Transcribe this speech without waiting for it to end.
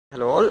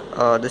Hello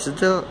all, this is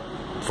the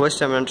first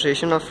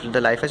demonstration of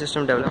the Li-Fi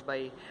system developed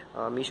by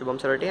me Shubham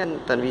Sarati and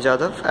Tanvi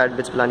Jadhav at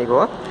BITS Pilani,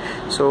 Goa.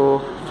 So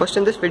first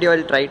in this video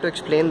I'll try to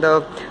explain the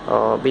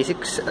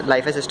basics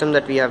Li-Fi system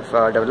that we have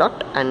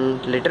developed,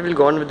 and later we'll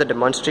go on with the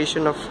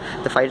demonstration of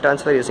the file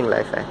transfer using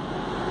Li-Fi.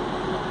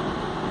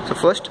 So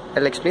first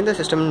I'll explain the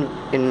system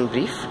in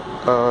brief.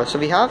 So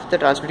we have the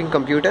transmitting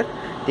computer,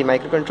 the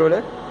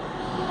microcontroller,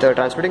 the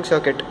transmitting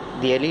circuit,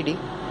 the LED,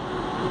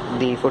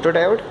 the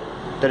photodiode,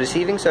 the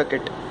receiving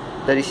circuit,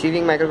 the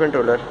receiving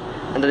microcontroller,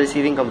 and the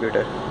receiving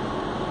computer.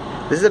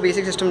 This is the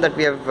basic system that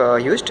we have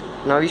used.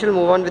 Now we shall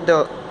move on with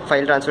the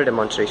file transfer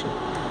demonstration.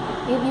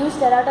 We've used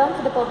Teraterm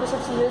for the purpose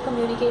of serial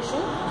communication.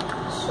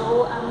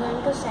 So I'm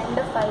going to send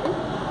a file.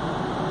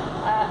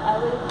 I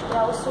will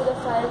browse through the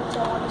file which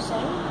I want to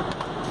send.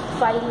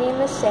 File name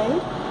is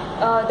send.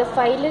 The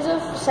file is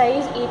of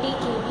size 80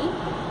 KB,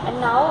 and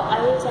now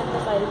I will send the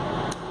file.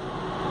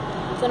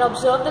 You can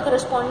observe the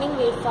corresponding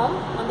waveform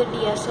on the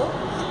DSO.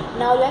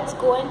 Now let's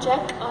go and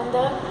check on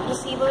the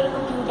receiver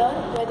computer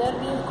whether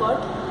we've got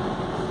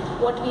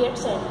what we had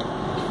sent.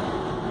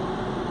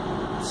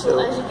 So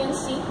as you can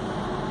see, we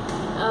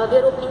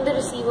are opening the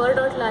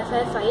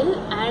receiver.li-fi file,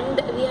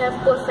 and we have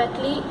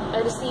perfectly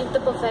received the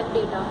perfect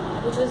data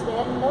which was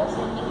there in the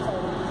sending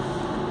file.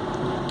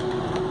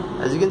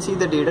 As you can see,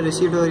 the data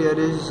received over here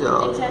is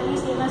exactly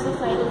same as the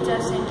file which I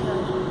sent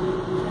here.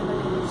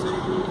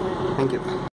 Thank you.